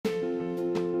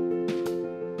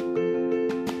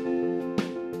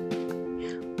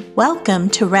Welcome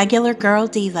to Regular Girl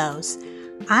Devos.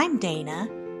 I'm Dana,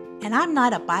 and I'm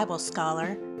not a Bible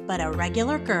scholar, but a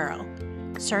regular girl,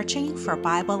 searching for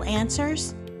Bible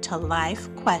answers to life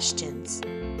questions.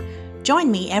 Join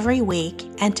me every week,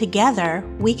 and together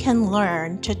we can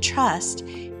learn to trust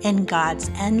in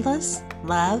God's endless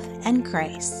love and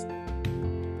grace.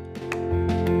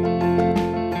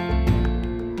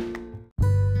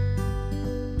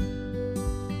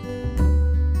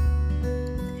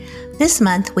 This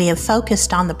month, we have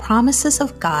focused on the promises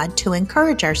of God to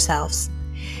encourage ourselves.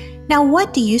 Now,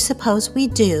 what do you suppose we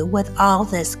do with all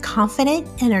this confident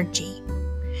energy?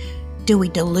 Do we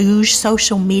deluge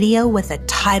social media with a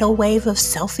tidal wave of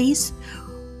selfies?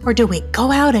 Or do we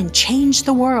go out and change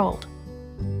the world?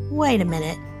 Wait a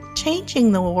minute,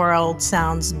 changing the world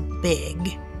sounds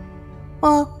big.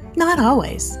 Well, not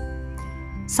always.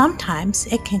 Sometimes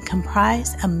it can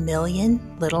comprise a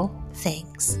million little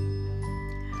things.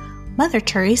 Mother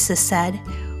Teresa said,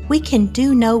 "We can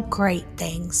do no great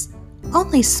things,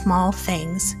 only small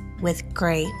things with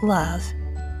great love."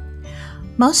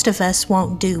 Most of us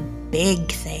won't do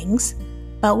big things,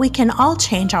 but we can all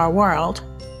change our world,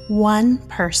 one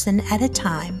person at a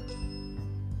time.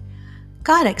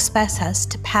 God expects us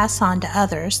to pass on to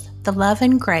others the love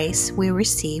and grace we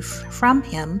receive from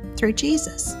Him through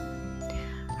Jesus.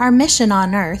 Our mission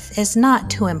on earth is not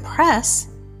to impress,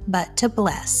 but to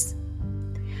bless.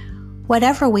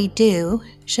 Whatever we do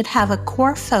should have a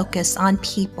core focus on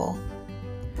people.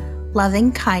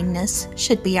 Loving kindness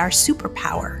should be our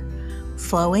superpower,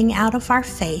 flowing out of our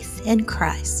faith in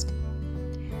Christ.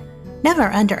 Never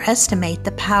underestimate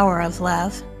the power of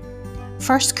love.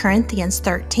 1 Corinthians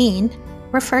 13,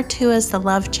 referred to as the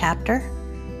love chapter,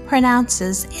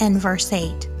 pronounces in verse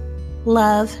 8,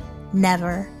 "Love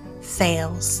never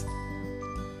fails."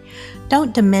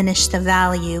 Don't diminish the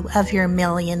value of your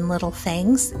million little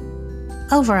things.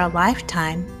 Over a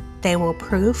lifetime, they will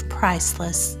prove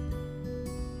priceless.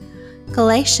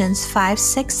 Galatians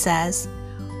 5:6 says,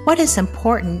 "What is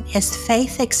important is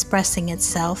faith expressing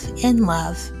itself in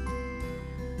love."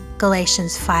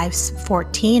 Galatians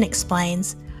 5:14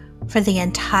 explains, "For the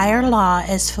entire law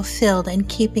is fulfilled in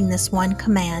keeping this one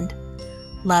command,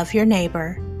 love your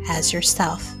neighbor as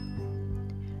yourself."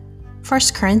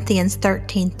 1 Corinthians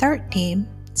 13:13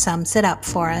 sums it up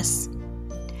for us.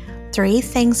 3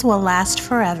 things will last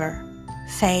forever: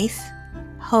 faith,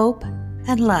 hope,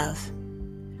 and love.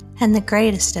 And the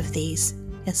greatest of these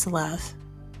is love.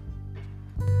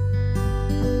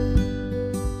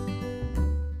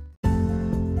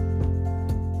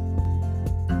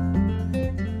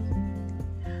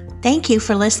 Thank you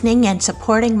for listening and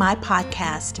supporting my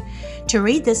podcast. To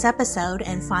read this episode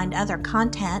and find other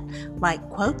content like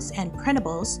quotes and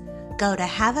printables, go to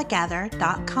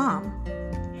haveagather.com.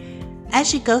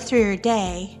 As you go through your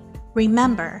day,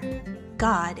 remember,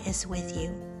 God is with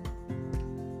you.